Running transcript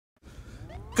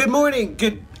Good morning,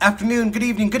 good afternoon, good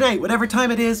evening, good night, whatever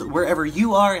time it is, wherever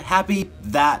you are, happy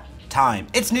that time.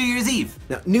 It's New Year's Eve.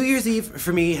 Now, New Year's Eve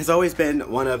for me has always been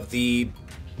one of the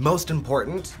most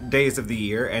important days of the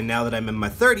year, and now that I'm in my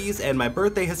 30s and my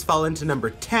birthday has fallen to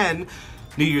number 10,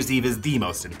 New Year's Eve is the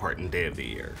most important day of the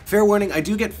year. Fair warning, I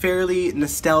do get fairly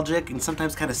nostalgic and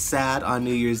sometimes kind of sad on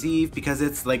New Year's Eve because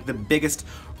it's like the biggest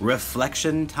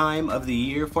reflection time of the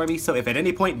year for me. So if at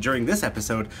any point during this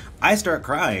episode I start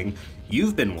crying,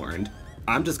 you've been warned.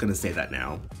 I'm just gonna say that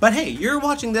now. But hey, you're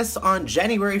watching this on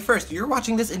January 1st. You're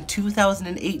watching this in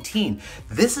 2018.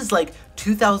 This is like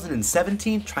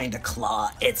 2017 trying to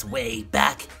claw its way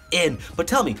back in. But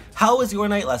tell me, how was your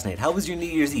night last night? How was your New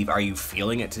Year's Eve? Are you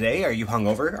feeling it today? Are you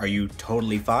hungover? Are you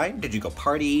totally fine? Did you go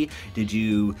party? Did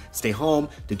you stay home?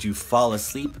 Did you fall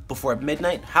asleep before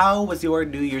midnight? How was your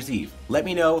New Year's Eve? Let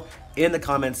me know in the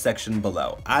comments section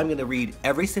below. I'm gonna read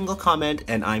every single comment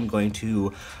and I'm going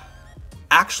to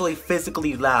actually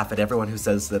physically laugh at everyone who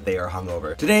says that they are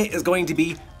hungover. Today is going to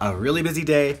be a really busy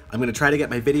day. I'm gonna try to get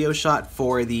my video shot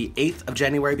for the 8th of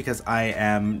January because I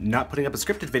am not putting up a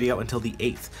scripted video until the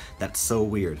 8th. That's so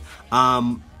weird.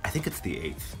 I think it's the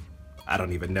 8th. I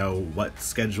don't even know what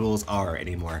schedules are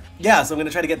anymore. Yeah, so I'm gonna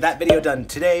try to get that video done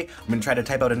today. I'm gonna try to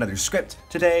type out another script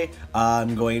today.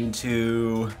 I'm going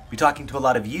to be talking to a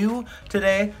lot of you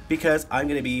today because I'm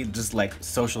gonna be just like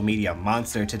social media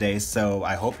monster today. So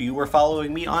I hope you were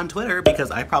following me on Twitter because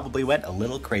I probably went a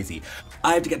little crazy.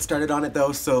 I have to get started on it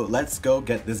though, so let's go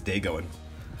get this day going.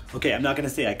 Okay, I'm not gonna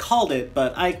say I called it,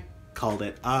 but I called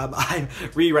it. I'm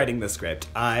rewriting the script.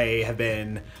 I have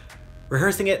been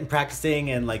rehearsing it and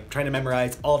practicing and like trying to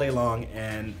memorize all day long,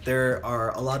 and there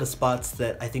are a lot of spots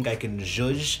that I think I can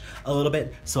zhuzh a little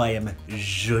bit, so I am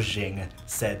zhuzhing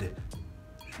said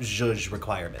zhuzh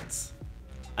requirements.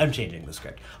 I'm changing the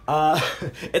script.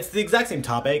 It's the exact same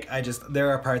topic, there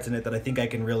are parts in it that I think I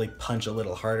can really punch a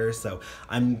little harder, so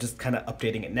I'm just kind of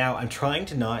updating it now. I'm trying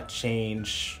to not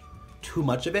change too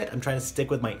much of it. I'm trying to stick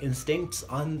with my instincts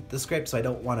on the script, so I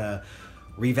don't want to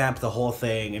revamp the whole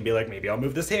thing and be like, maybe I'll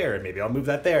move this here and maybe I'll move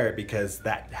that there, because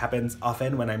that happens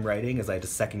often when I'm writing, is I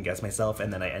just second guess myself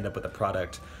and then I end up with a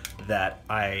product that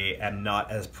I am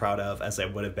not as proud of as I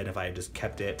would have been if I had just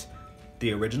kept it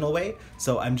the original way.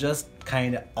 So I'm just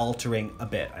kind of altering a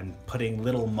bit. I'm putting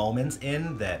little moments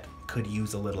in that could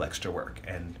use a little extra work,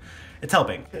 and it's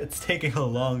helping. It's taking a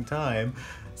long time.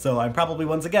 So I'm probably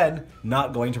once again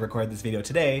not going to record this video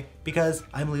today because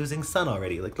I'm losing sun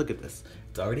already. Like, look at this.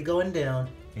 It's already going down,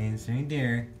 and it's right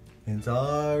there. And it's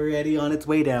already on its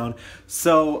way down.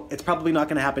 So it's probably not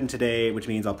gonna happen today, which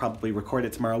means I'll probably record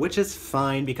it tomorrow, which is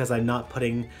fine because I'm not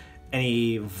putting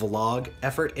any vlog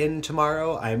effort in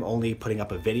tomorrow. I'm only putting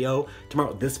up a video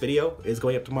tomorrow. This video is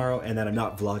going up tomorrow, and then I'm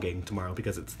not vlogging tomorrow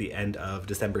because it's the end of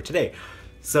December today.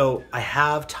 So I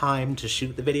have time to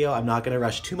shoot the video. I'm not gonna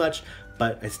rush too much,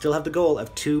 but I still have the goal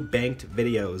of 2 banked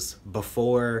videos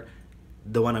before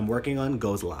the one I'm working on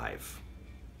goes live.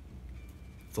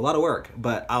 It's a lot of work,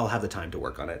 but I'll have the time to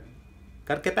work on it.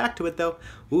 Gotta get back to it though.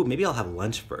 Ooh, maybe I'll have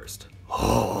lunch first.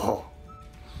 Oh.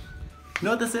 You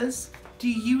know what this is? Do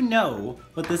you know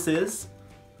what this is?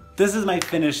 This is my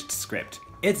finished script.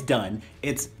 It's done.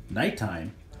 It's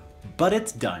nighttime, but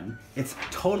it's done. It's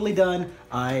totally done.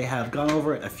 I have gone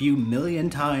over it a few million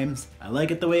times. I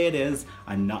like it the way it is.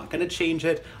 I'm not gonna change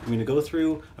it. I'm gonna go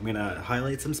through, I'm gonna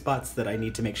highlight some spots that I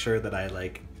need to make sure that I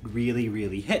like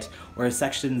really hit, or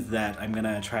sections that I'm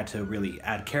gonna try to really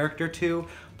add character to,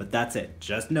 but that's it.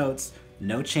 Just notes,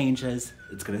 no changes.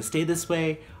 It's gonna stay this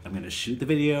way. I'm gonna shoot the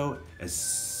video as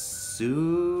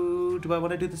soon, do I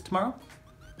wanna do this tomorrow?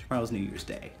 Tomorrow's New Year's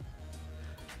Day.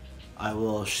 I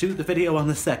will shoot the video on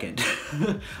the 2nd.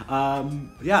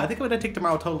 Yeah, I think I'm gonna take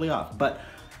tomorrow totally off, but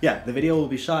yeah, the video will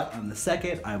be shot on the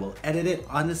 2nd. I will edit it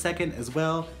on the 2nd as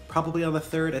well, probably on the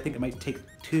 3rd. I think it might take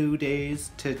 2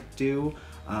 days to do.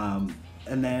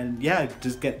 And then, yeah,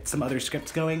 just get some other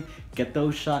scripts going, get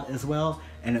those shot as well.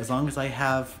 And as long as I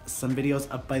have some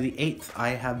videos up by the 8th, I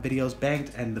have videos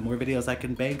banked, and the more videos I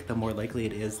can bank, the more likely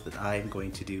it is that I'm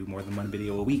going to do more than 1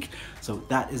 video a week. So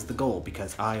that is the goal,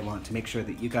 because I want to make sure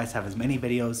that you guys have as many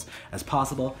videos as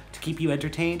possible to keep you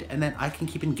entertained, and then I can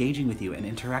keep engaging with you and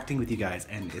interacting with you guys.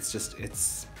 And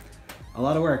it's a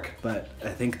lot of work, but I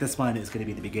think this one is gonna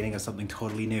be the beginning of something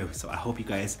totally new. So I hope you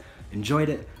guys enjoyed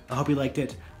it. I hope you liked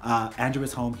it. Andrew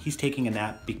is home. He's taking a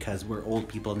nap because we're old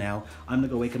people now. I'm gonna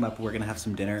go wake him up. We're gonna have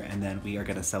some dinner, and then we are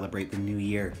gonna celebrate the new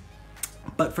year.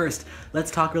 But first,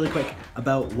 let's talk really quick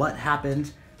about what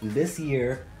happened this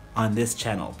year on this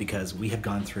channel, because we have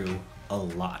gone through a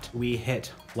lot. We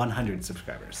hit 100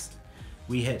 subscribers.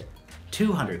 We hit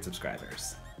 200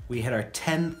 subscribers. We hit our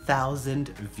 10,000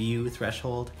 view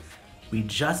threshold. We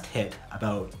just hit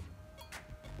about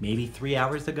maybe 3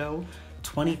 hours ago,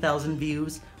 20,000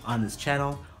 views on this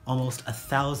channel, almost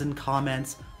 1,000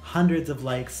 comments, hundreds of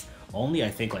likes, only I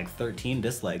think like 13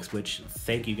 dislikes, which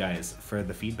thank you guys for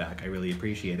the feedback. I really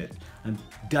appreciate it. I've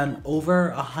done over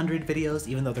 100 videos,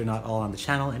 even though they're not all on the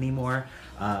channel anymore.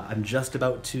 I'm just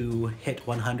about to hit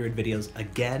 100 videos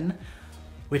again,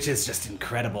 which is just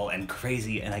incredible and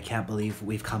crazy, and I can't believe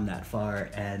we've come that far.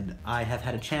 And I have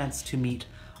had a chance to meet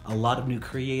a lot of new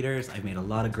creators. I've made a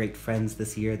lot of great friends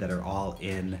this year that are all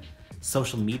in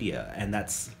social media, and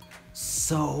that's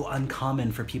so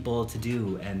uncommon for people to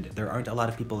do, and there aren't a lot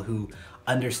of people who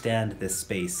understand this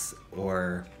space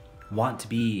or want to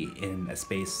be in a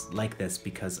space like this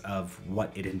because of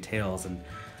what it entails. And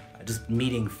just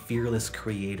meeting fearless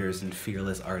creators and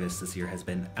fearless artists this year has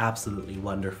been absolutely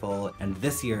wonderful. And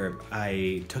this year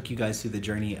I took you guys through the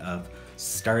journey of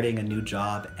starting a new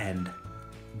job and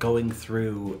going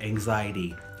through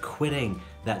anxiety, quitting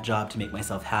that job to make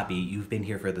myself happy. You've been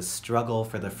here for the struggle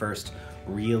for the first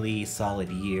really solid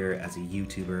year as a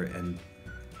YouTuber, and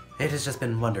it has just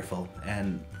been wonderful.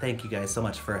 And thank you guys so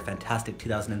much for a fantastic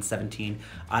 2017.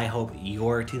 I hope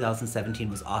your 2017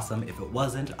 was awesome. If it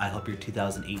wasn't, I hope your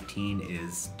 2018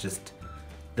 is just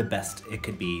the best it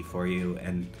could be for you.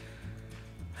 And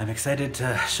I'm excited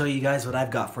to show you guys what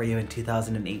I've got for you in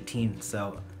 2018.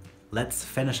 So let's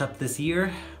finish up this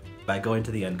year by going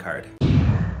to the end card.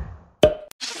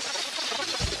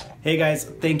 Hey guys,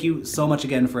 thank you so much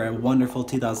again for a wonderful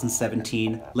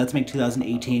 2017. Let's make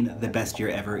 2018 the best year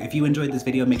ever. If you enjoyed this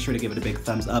video, make sure to give it a big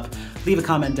thumbs up. Leave a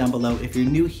comment down below. If you're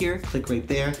new here, click right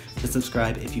there to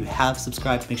subscribe. If you have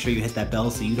subscribed, make sure you hit that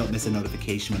bell so you don't miss a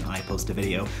notification when I post a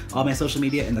video. All my social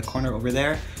media in the corner over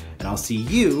there, and I'll see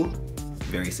you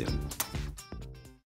very soon.